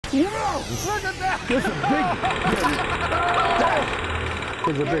Whoa! Look at that! There's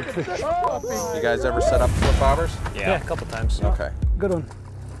a big fish. You guys ever set up flip bobbers? Yeah, a couple times. Okay. Good one.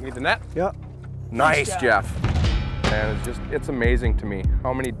 Need the net? Yeah. Nice, Jeff. And it's amazing to me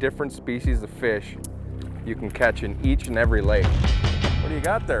how many different species of fish you can catch in each and every lake. What do you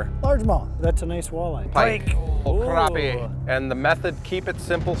got there? Largemouth. That's a nice walleye. Pike. Oh, crappie. And the method, keep it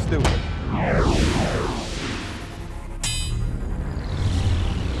simple, stupid.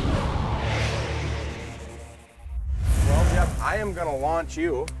 Well, Jeff, I am gonna launch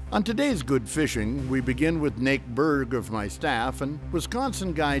you. On today's Good Fishing, we begin with Nate Berg of my staff and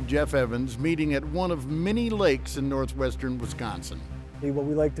Wisconsin guide Jeff Evans meeting at one of many lakes in northwestern Wisconsin. What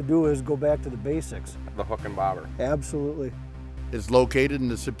we like to do is go back to the basics. The hook and bobber. Absolutely. It's located in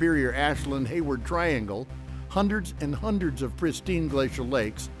the Superior Ashland-Hayward Triangle, hundreds and hundreds of pristine glacial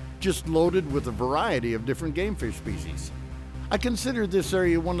lakes, just loaded with a variety of different game fish species. I consider this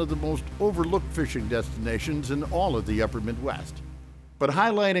area one of the most overlooked fishing destinations in all of the upper Midwest. But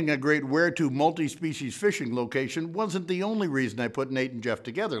highlighting a great where-to multi-species fishing location wasn't the only reason I put Nate and Jeff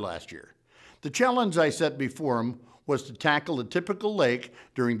together last year. The challenge I set before them was to tackle a typical lake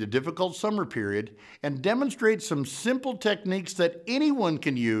during the difficult summer period and demonstrate some simple techniques that anyone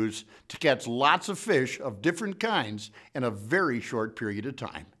can use to catch lots of fish of different kinds in a very short period of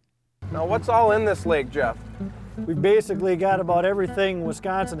time. Now, what's all in this lake, Jeff? We've basically got about everything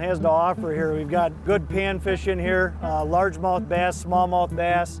Wisconsin has to offer here. We've got good panfish in here, largemouth bass, smallmouth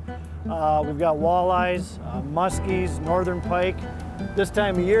bass. We've got walleyes, muskies, northern pike. This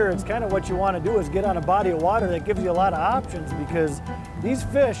time of year, it's kind of what you want to do is get on a body of water that gives you a lot of options, because these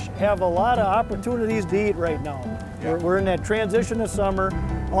fish have a lot of opportunities to eat right now. Yeah. We're in that transition of summer.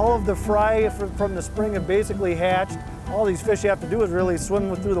 All of the fry from the spring have basically hatched. All these fish have to do is really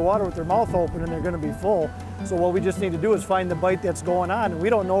swim through the water with their mouth open and they're going to be full. So what we just need to do is find the bite that's going on. And we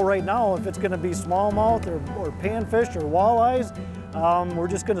don't know right now if it's going to be smallmouth or panfish or walleyes. We're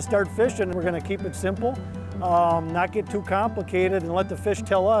just going to start fishing. We're going to keep it simple, not get too complicated, and let the fish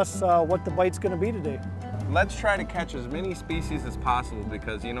tell us what the bite's going to be today. Let's try to catch as many species as possible,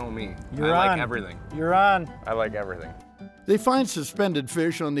 because you know me. I like everything. You're on. I like everything. They find suspended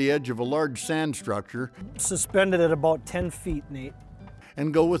fish on the edge of a large sand structure. Suspended at about 10 feet, Nate.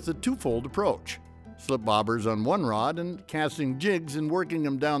 And go with the twofold approach. Slip bobbers on one rod and casting jigs and working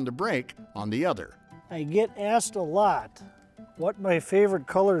them down the break on the other. I get asked a lot what my favorite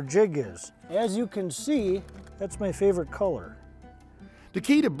color jig is. As you can see, that's my favorite color. The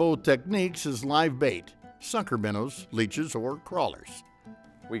key to both techniques is live bait, sucker minnows, leeches, or crawlers.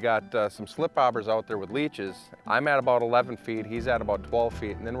 We got some slip bobbers out there with leeches. I'm at about 11 feet, he's at about 12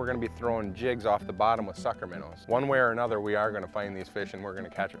 feet, and then we're gonna be throwing jigs off the bottom with sucker minnows. One way or another, we are gonna find these fish and we're gonna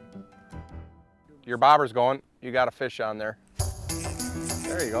catch them. Your bobber's going, you got a fish on there.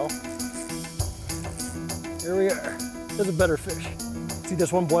 There you go. Here we are. There's a better fish. See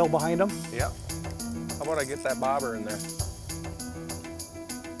this one boil behind him? Yeah. How about I get that bobber in there?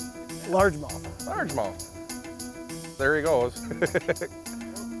 Largemouth. Largemouth. There he goes.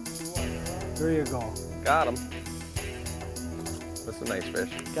 There you go. Got him. That's a nice fish.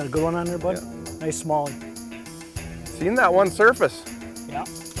 Got a good one on there, bud? Yeah. Nice smallie. Seen that one surface. Yeah.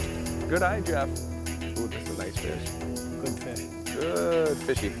 Good eye, Jeff. Ooh, that's a nice fish. Good fish. Good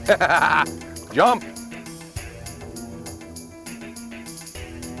fishy. Jump.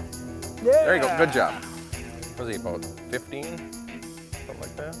 Yeah. There you go, good job. What was he, about 15? Something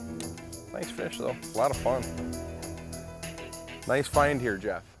like that. Nice fish though, a lot of fun. Nice find here,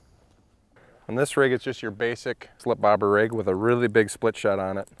 Jeff. On this rig, it's just your basic slip bobber rig with a really big split shot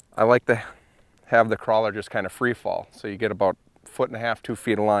on it. I like to have the crawler just kind of free fall, so you get about 1.5 feet, 2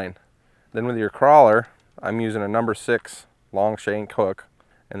 feet of line. Then with your crawler, I'm using a number 6 long shank hook,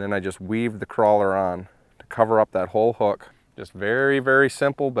 and then I just weave the crawler on to cover up that whole hook. Just very, very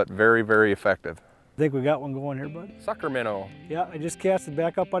simple, but very, very effective. I think we got one going here, bud. Sucker minnow. Yeah, I just cast it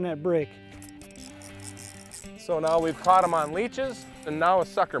back up on that break. So now we've caught them on leeches, and now a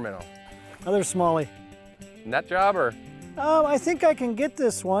sucker minnow. Another smallie. Net job, or? I think I can get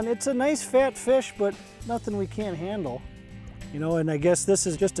this one. It's a nice fat fish, but nothing we can't handle. You know, and I guess this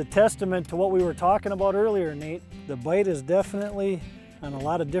is just a testament to what we were talking about earlier, Nate. The bite is definitely on a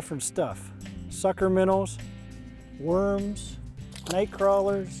lot of different stuff. Sucker minnows, worms, night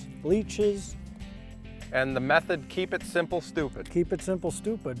crawlers, leeches. And the method, keep it simple, stupid. Keep it simple,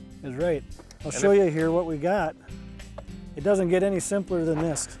 stupid is right. I'll show you here what we got. It doesn't get any simpler than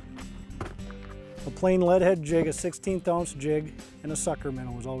this. A plain lead head jig, a 16th ounce jig, and a sucker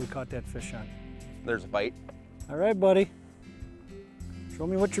minnow was all we caught that fish on. There's a bite. All right, buddy. Show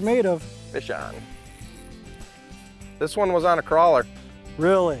me what you're made of. Fish on. This one was on a crawler.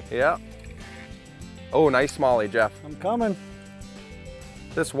 Really? Yeah. Oh, nice smallie, Jeff. I'm coming.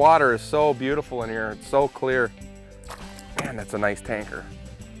 This water is so beautiful in here. It's so clear. Man, that's a nice tanker.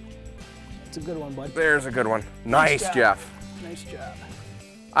 That's a good one, bud. There's a good one. Nice, job. Jeff. Nice job.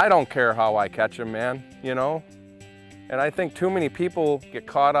 I don't care how I catch them, man, you know? And I think too many people get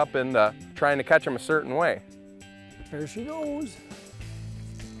caught up in trying to catch them a certain way. There she goes.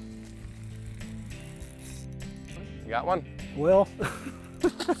 You got one? Well.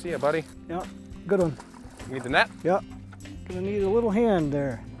 See ya, buddy. Yeah, good one. You need the net? Yeah. Gonna need a little hand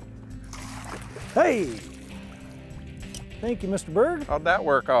there. Hey! Thank you, Mr. Berg. How'd that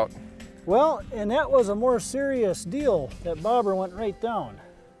work out? Well, and that was a more serious deal. That bobber went right down.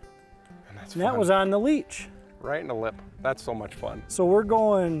 And that was on the leech. Right in the lip. That's so much fun. So we're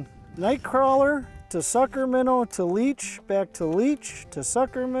going night crawler to sucker minnow to leech, back to leech to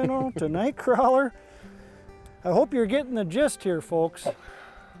sucker minnow to night crawler. I hope you're getting the gist here, folks.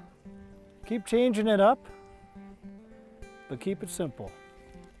 Keep changing it up, but keep it simple.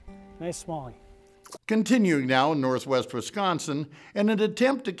 Nice smallie. Continuing now in northwest Wisconsin, in an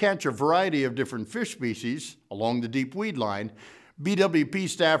attempt to catch a variety of different fish species along the deep weed line, BWP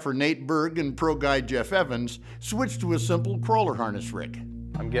staffer Nate Berg and pro guide Jeff Evans switched to a simple crawler harness rig.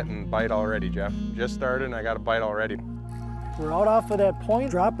 I'm getting bite already, Jeff. Just started and I got a bite already. We're out off of that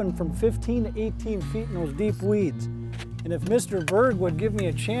point, dropping from 15 to 18 feet in those deep weeds. And if Mr. Berg would give me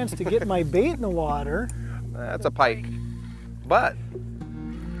a chance to get my bait in the water. That's a pike. But,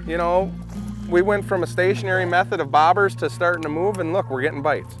 you know, we went from a stationary method of bobbers to starting to move, and look, we're getting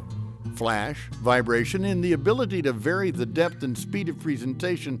bites. Flash, vibration, and the ability to vary the depth and speed of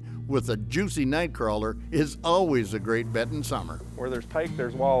presentation with a juicy night crawler is always a great bet in summer. Where there's pike,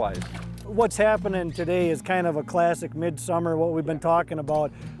 there's walleyes. What's happening today is kind of a classic midsummer, what we've been talking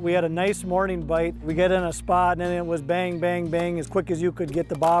about. We had a nice morning bite. We get in a spot and then it was bang, bang, bang as quick as you could get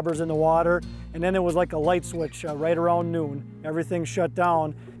the bobbers in the water. And then it was like a light switch right around noon. Everything shut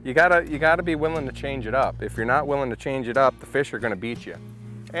down. You gotta be willing to change it up. If you're not willing to change it up, the fish are gonna beat you.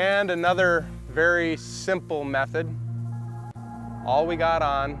 And another very simple method. All we got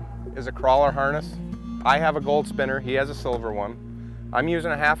on is a crawler harness. I have a gold spinner, he has a silver one. I'm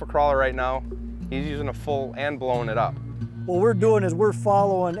using a half a crawler right now. He's using a full and blowing it up. What we're doing is we're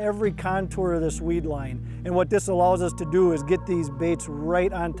following every contour of this weed line. And what this allows us to do is get these baits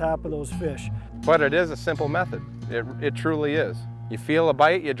right on top of those fish. But it is a simple method. It truly is. You feel a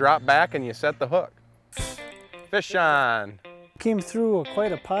bite, you drop back and you set the hook. Fish on. Came through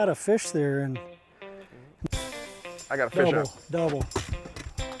quite a pot of fish there and I got a fish on. Double.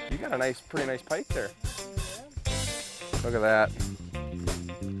 You got a pretty nice pike there. Look at that.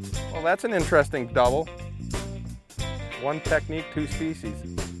 Well, that's an interesting double. One technique, two species.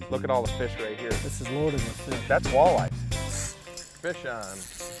 Look at all the fish right here. This is loaded with fish. That's walleyes. Fish on.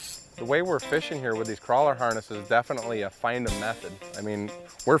 The way we're fishing here with these crawler harnesses is definitely a find 'em method. I mean,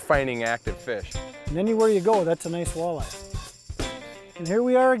 we're finding active fish. And anywhere you go, that's a nice walleye. And here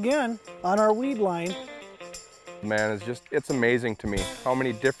we are again on our weed line. Man, it's amazing to me how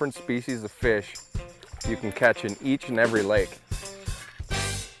many different species of fish you can catch in each and every lake.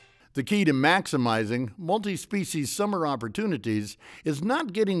 The key to maximizing multi-species summer opportunities is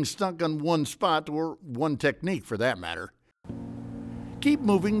not getting stuck on one spot or one technique for that matter. Keep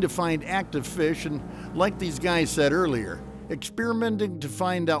moving to find active fish and, like these guys said earlier, experimenting to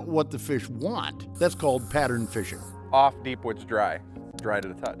find out what the fish want. That's called pattern fishing. Off deep woods dry to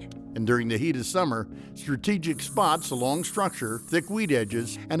the touch. And during the heat of summer, strategic spots along structure, thick weed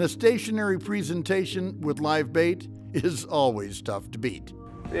edges, and a stationary presentation with live bait is always tough to beat.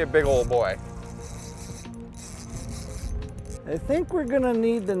 Be a big old boy. I think we're gonna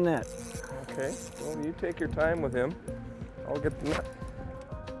need the net. Okay, well, you take your time with him. I'll get the net.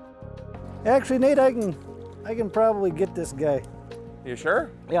 Actually, Nate, I can probably get this guy. You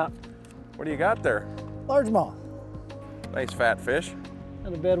sure? Yeah. What do you got there? Largemouth. Nice fat fish.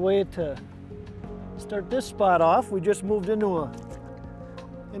 Not a bad way to start this spot off. We just moved into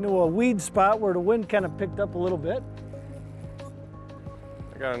a weed spot where the wind kind of picked up a little bit.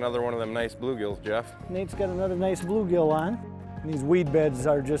 I got another one of them nice bluegills, Jeff. Nate's got another nice bluegill on. And these weed beds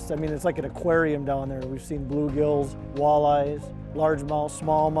are just, I mean, it's like an aquarium down there. We've seen bluegills, walleyes, largemouth,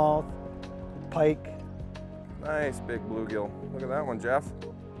 smallmouth, pike. Nice big bluegill. Look at that one, Jeff.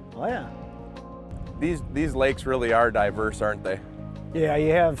 Oh yeah. These lakes really are diverse, aren't they? Yeah,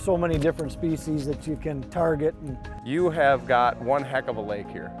 you have so many different species that you can target. And... You have got one heck of a lake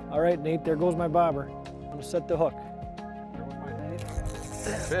here. All right, Nate, there goes my bobber. I'm gonna set the hook.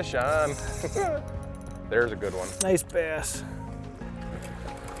 Fish on. There's a good one. Nice bass.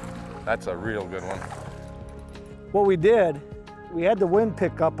 That's a real good one. What we did we had the wind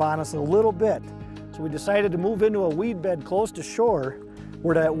pick up on us a little bit. So we decided to move into a weed bed close to shore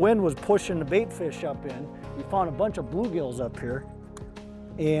where that wind was pushing the bait fish up in. We found a bunch of bluegills up here.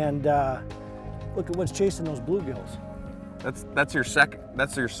 And look at what's chasing those bluegills. That's your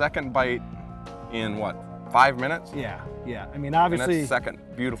second bite in what, 5 minutes? Yeah. I mean, obviously. And that's second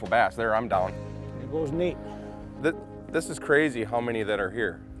beautiful bass. There, I'm down. There goes Nate. This is crazy how many that are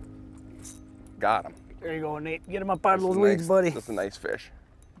here. Got him. There you go, Nate. Get him up out of those weeds, buddy. That's a nice fish.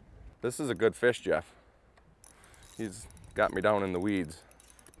 This is a good fish, Jeff. He's got me down in the weeds.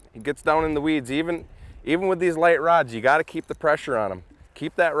 He gets down in the weeds. Even with these light rods, you got to keep the pressure on him.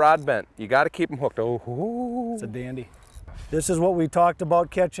 Keep that rod bent. You got to keep him hooked. Oh, it's a dandy. This is what we talked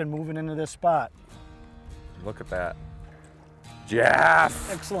about catching moving into this spot. Look at that.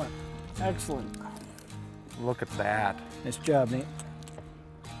 Jeff! Excellent. Excellent. Look at that. Nice job, Nate.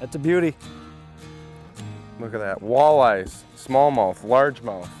 That's a beauty. Look at that. Walleyes, smallmouth,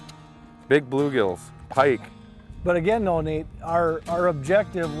 largemouth, big bluegills, pike. But again, though, Nate, our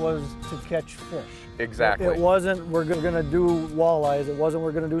objective was to catch fish. Exactly. It wasn't we're going to do walleyes. It wasn't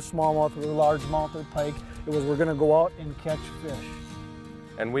we're going to do smallmouth or largemouth or pike. It was we're going to go out and catch fish.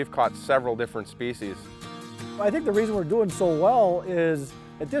 And we've caught several different species. I think the reason we're doing so well is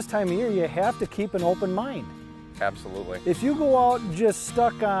at this time of year, you have to keep an open mind. Absolutely. If you go out just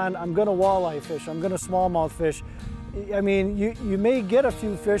stuck on, I'm going to walleye fish, I'm going to smallmouth fish, I mean, you may get a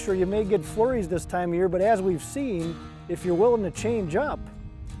few fish or you may get flurries this time of year, but as we've seen, if you're willing to change up,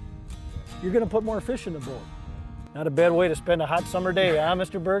 you're going to put more fish in the boat. Not a bad way to spend a hot summer day, huh,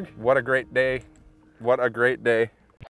 Mr. Berg? What a great day. What a great day.